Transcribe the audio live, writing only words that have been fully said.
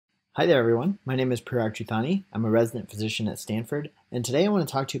Hi there, everyone. My name is Parag Chuthani. I'm a resident physician at Stanford, and today I want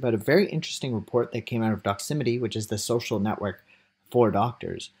to talk to you about a very interesting report that came out of Doximity, which is the social network for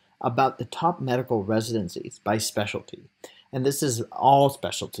doctors, about the top medical residencies by specialty. And this is all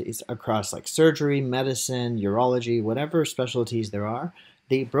specialties across like surgery, medicine, urology, whatever specialties there are.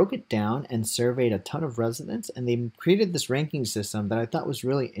 They broke it down and surveyed a ton of residents, and they created this ranking system that I thought was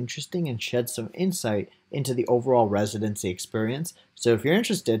really interesting and shed some insight into the overall residency experience. So if you're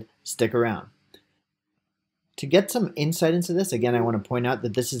interested, stick around. To get some insight into this, again, I want to point out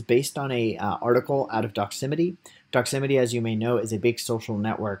that this is based on a article out of Doximity. Doximity, as you may know, is a big social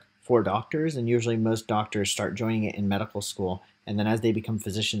network for doctors, and usually most doctors start joining it in medical school, and then as they become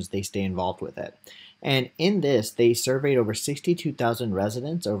physicians, they stay involved with it. And in this, they surveyed over 62,000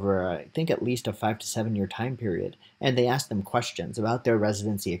 residents over, I think, at least a 5 to 7 year time period. And they asked them questions about their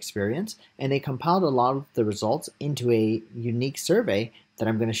residency experience. And they compiled a lot of the results into a unique survey that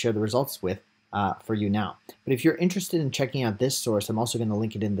I'm going to share the results with for you now. But if you're interested in checking out this source, I'm also going to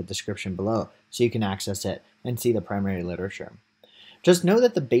link it in the description below so you can access it and see the primary literature. Just know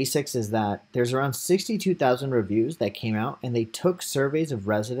that the basics is that there's around 62,000 reviews that came out, and they took surveys of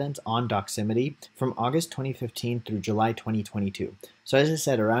residents on Doximity from August 2015 through July 2022. So as I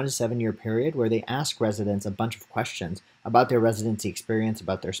said, around a 7-year period where they ask residents a bunch of questions about their residency experience,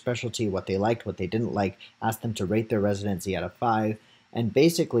 about their specialty, what they liked, what they didn't like, asked them to rate their residency out of 5, and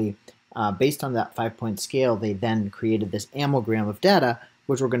basically, based on that 5-point scale, they then created this amalgam of data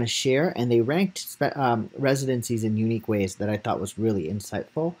which we're going to share, and they ranked residencies in unique ways that I thought was really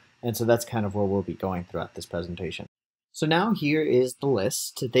insightful, and so that's kind of where we'll be going throughout this presentation. So now here is the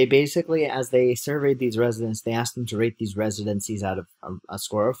list. They basically, as they surveyed these residents, they asked them to rate these residencies out of a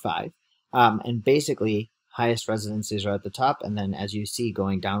score of 5, and basically highest residencies are at the top, and then as you see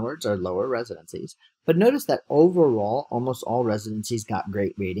going downwards are lower residencies. But notice that overall, almost all residencies got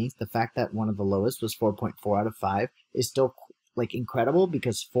great ratings. The fact that one of the lowest was 4.4 out of 5 is still like incredible,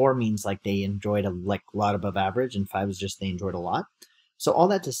 because 4 means like they enjoyed a lot above average, and 5 is just they enjoyed a lot. So all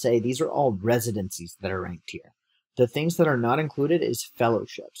that to say, these are all residencies that are ranked here. The things that are not included is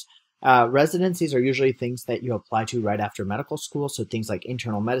fellowships. Residencies are usually things that you apply to right after medical school, so things like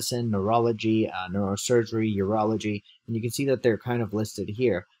internal medicine, neurology, neurosurgery, urology, and you can see that they're kind of listed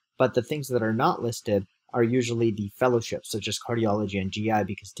here. But the things that are not listed are usually the fellowships, such as cardiology and GI,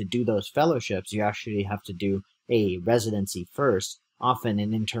 because to do those fellowships, you actually have to do a residency first, often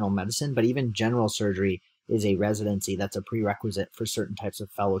in internal medicine, but even general surgery is a residency that's a prerequisite for certain types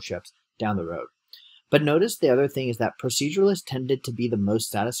of fellowships down the road. But notice the other thing is that proceduralists tended to be the most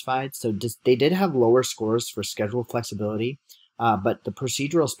satisfied, so they did have lower scores for schedule flexibility, but the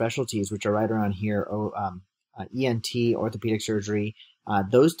procedural specialties, which are right around here, ENT, orthopedic surgery,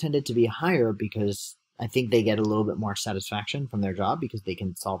 those tended to be higher because I think they get a little bit more satisfaction from their job because they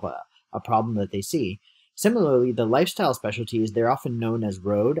can solve a problem that they see. Similarly, the lifestyle specialties, they're often known as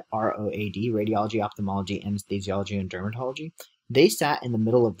ROAD, R-O-A-D, radiology, ophthalmology, anesthesiology, and dermatology. They sat in the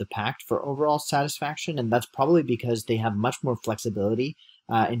middle of the pack for overall satisfaction, and that's probably because they have much more flexibility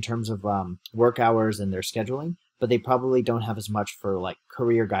in terms of work hours and their scheduling, but they probably don't have as much for like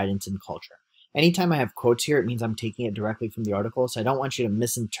career guidance and culture. Anytime I have quotes here, it means I'm taking it directly from the article, so I don't want you to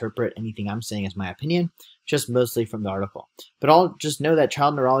misinterpret anything I'm saying as my opinion, just mostly from the article. But I'll just know that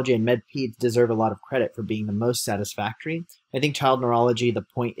child neurology and med-peds deserve a lot of credit for being the most satisfactory. I think child neurology, the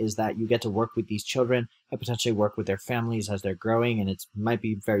point is that you get to work with these children and potentially work with their families as they're growing, and it might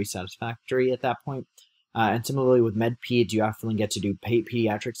be very satisfactory at that point. And similarly with med-peds, you often get to do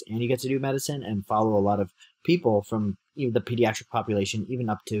pediatrics and you get to do medicine and follow a lot of people from the pediatric population, even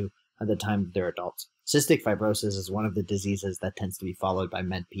up to at the time they're adults. Cystic fibrosis is one of the diseases that tends to be followed by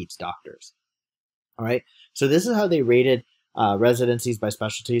med-peds doctors. All right, so this is how they rated residencies by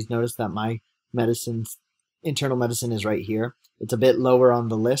specialties. Notice that my internal medicine is right here. It's a bit lower on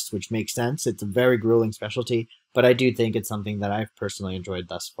the list, which makes sense. It's a very grueling specialty, but I do think it's something that I've personally enjoyed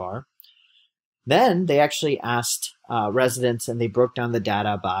thus far. Then they actually asked residents, and they broke down the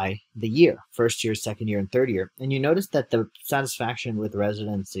data by the year, first year, second year, and third year. And you notice that the satisfaction with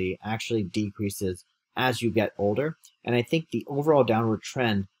residency actually decreases as you get older. And I think the overall downward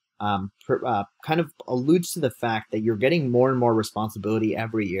trend kind of alludes to the fact that you're getting more and more responsibility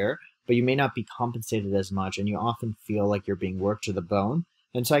every year, but you may not be compensated as much, and you often feel like you're being worked to the bone.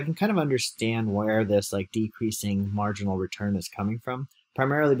 And so I can kind of understand where this like decreasing marginal return is coming from,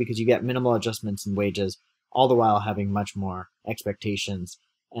 primarily because you get minimal adjustments in wages, all the while having much more expectations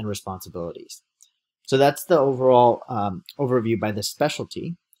and responsibilities. So that's the overall overview by the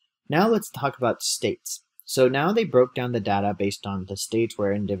specialty. Now let's talk about states. So now they broke down the data based on the states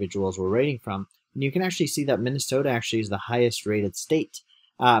where individuals were rating from, and you can actually see that Minnesota actually is the highest rated state.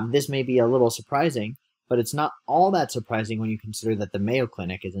 This may be a little surprising, but it's not all that surprising when you consider that the Mayo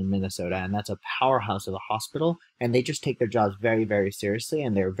Clinic is in Minnesota, and that's a powerhouse of a hospital, and they just take their jobs very, very seriously,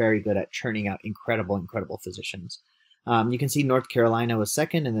 and they're very good at churning out incredible, incredible physicians. You can see North Carolina was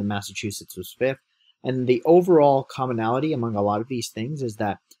second, and then Massachusetts was fifth. And the overall commonality among a lot of these things is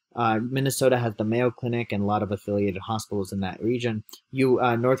that Minnesota has the Mayo Clinic and a lot of affiliated hospitals in that region.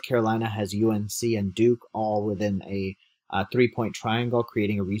 North Carolina has UNC and Duke all within a three-point triangle,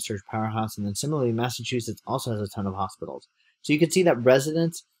 creating a research powerhouse. And then similarly, Massachusetts also has a ton of hospitals. So you can see that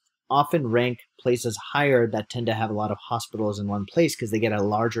residents often rank places higher that tend to have a lot of hospitals in one place because they get a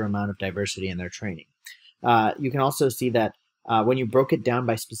larger amount of diversity in their training. You can also see that when you broke it down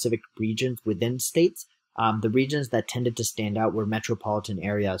by specific regions within states, the regions that tended to stand out were metropolitan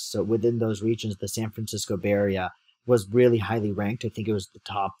areas. So within those regions, the San Francisco Bay Area was really highly ranked. I think it was the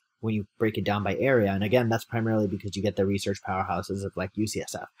top when you break it down by area. And again, that's primarily because you get the research powerhouses of like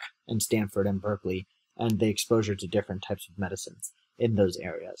UCSF and Stanford and Berkeley and the exposure to different types of medicines in those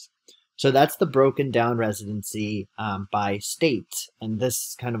areas. So that's the broken down residency by state. And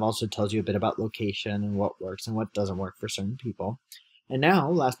this kind of also tells you a bit about location and what works and what doesn't work for certain people. And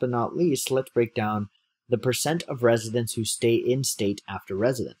now, last but not least, let's break down the percent of residents who stay in state after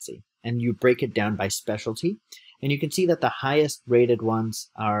residency. And you break it down by specialty. And you can see that the highest rated ones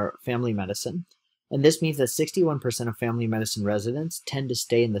are family medicine. And this means that 61% of family medicine residents tend to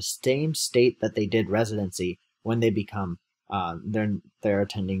stay in the same state that they did residency when they become they're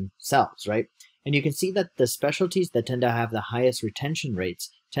attending cells, right? And you can see that the specialties that tend to have the highest retention rates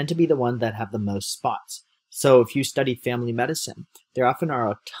tend to be the ones that have the most spots. So if you study family medicine, there often are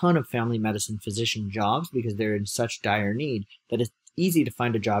a ton of family medicine physician jobs because they're in such dire need that it's easy to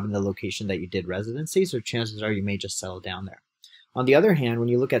find a job in the location that you did residency, so chances are you may just settle down there. On the other hand, when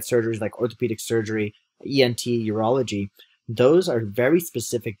you look at surgeries like orthopedic surgery, ENT, urology, those are very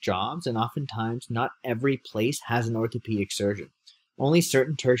specific jobs, and oftentimes not every place has an orthopedic surgeon. Only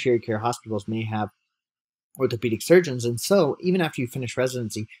certain tertiary care hospitals may have orthopedic surgeons, and so even after you finish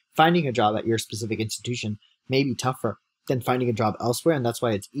residency, finding a job at your specific institution may be tougher than finding a job elsewhere, and that's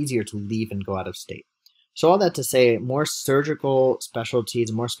why it's easier to leave and go out of state. So all that to say, more surgical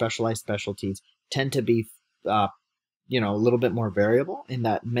specialties, more specialized specialties tend to be a little bit more variable in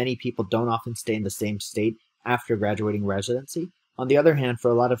that many people don't often stay in the same state after graduating residency. On the other hand, for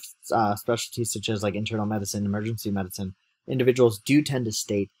a lot of specialties such as like internal medicine, emergency medicine, individuals do tend to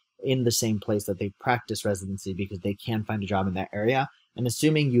stay in the same place that they practice residency because they can find a job in that area. And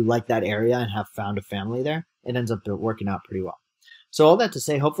assuming you like that area and have found a family there, it ends up working out pretty well. So all that to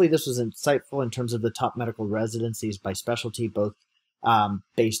say, hopefully this was insightful in terms of the top medical residencies by specialty, both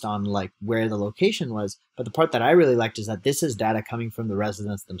based on like where the location was. But the part that I really liked is that this is data coming from the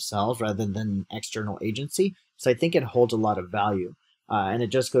residents themselves rather than an external agency. So I think it holds a lot of value. And it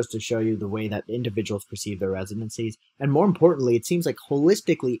just goes to show you the way that individuals perceive their residencies. And more importantly, it seems like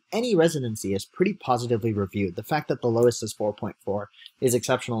holistically, any residency is pretty positively reviewed. The fact that the lowest is 4.4 is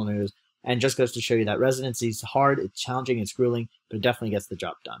exceptional news and just goes to show you that residency is hard, it's challenging, it's grueling, but it definitely gets the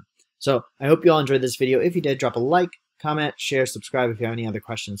job done. So I hope you all enjoyed this video. If you did, drop a like, comment, share, subscribe. If you have any other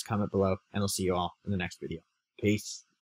questions, comment below, and I'll see you all in the next video. Peace.